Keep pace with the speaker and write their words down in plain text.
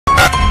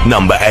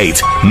Number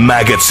 8.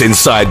 Maggots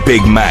inside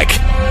Big Mac.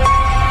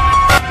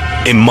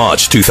 In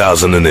March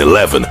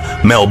 2011,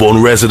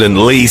 Melbourne resident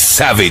Lee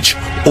Savage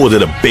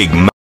ordered a Big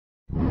Mac.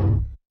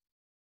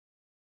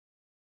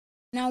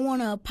 I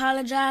want to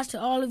apologize to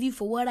all of you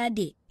for what I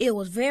did. It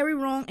was very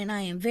wrong and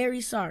I am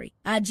very sorry.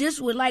 I just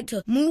would like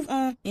to move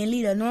on and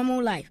lead a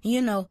normal life.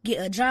 You know,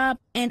 get a job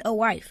and a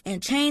wife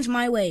and change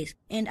my ways.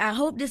 And I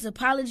hope this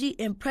apology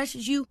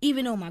impresses you,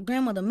 even though my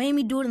grandmother made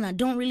me do it and I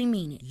don't really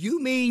mean it.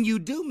 You mean you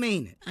do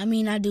mean it? I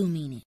mean, I do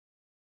mean it.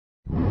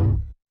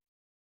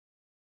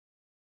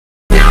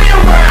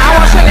 I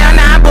want Chanel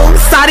 9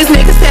 boots. Saw these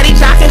niggas steady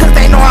jocking cause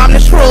they know I'm the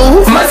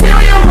truth.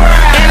 Material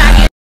world. And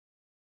I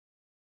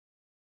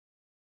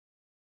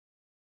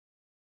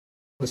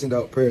send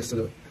out prayers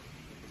to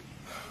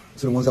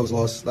the ones that was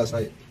lost last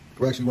night.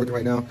 We're actually working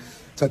right now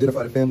to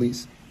identify the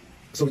families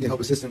so we can help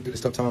assist them through this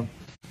tough time.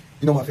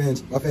 You know, my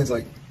fans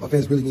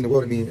really mean the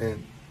world to me,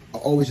 and I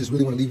always just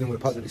really want to leave them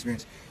with a positive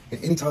experience.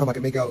 And anytime I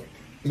can make out,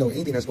 you know,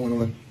 anything that's going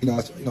on,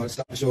 I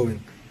stop the show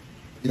and,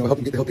 help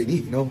them get the help they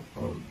need.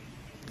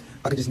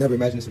 I could just never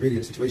imagine the severity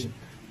of the situation.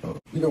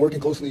 We've been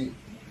working closely.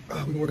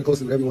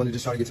 With everyone to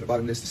just try to get to the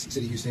bottom of this. The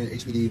City of Houston,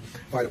 HPD,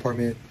 Fire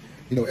Department,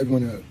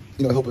 everyone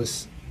to help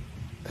us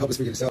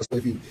figure this out. So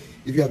if you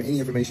have any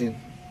information,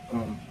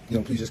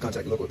 please just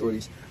contact the local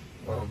authorities.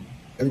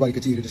 Everybody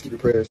continue to just keep your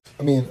prayers.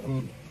 I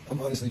mean, I'm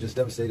honestly just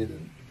devastated,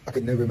 and I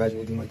could never imagine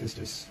anything like this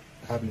just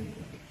happening.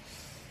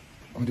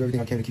 I'm gonna do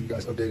everything I can to keep you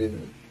guys updated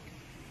and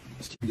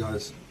just keep you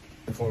guys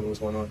informed of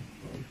what's going on.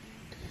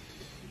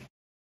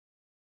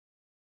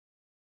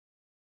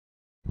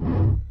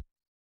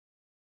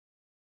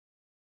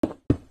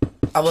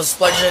 I was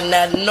splurging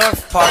at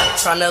North Park,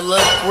 trying to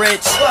look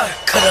rich.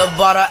 Could've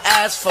bought her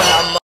ass for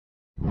my mom.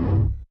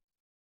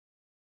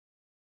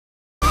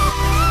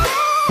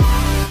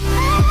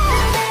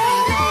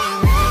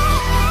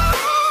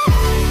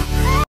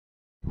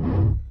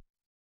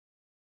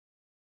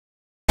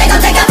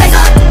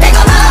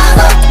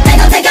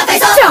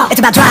 It's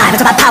about drive,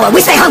 it's about power.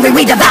 We stay hungry,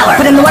 we devour.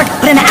 Put in the work,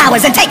 put in the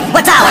hours, and take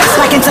what's ours.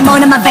 Like in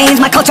Simone in my veins,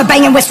 my culture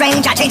banging with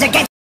strange. I change the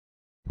game.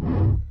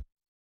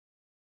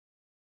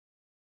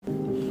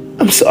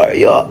 I'm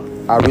sorry, y'all.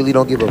 I really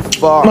don't give a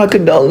fuck. My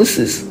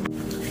condolences.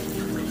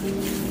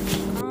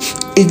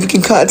 If you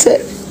can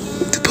contact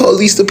the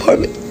police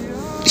department,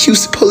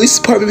 Houston Police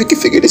Department, we can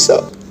figure this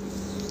out.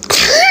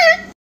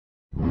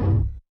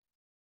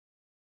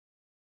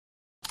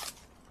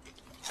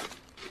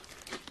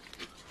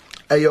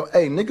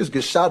 Hey, niggas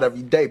get shot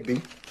every day,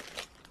 B.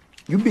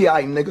 You be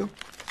alright, nigga.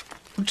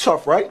 You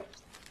tough, right?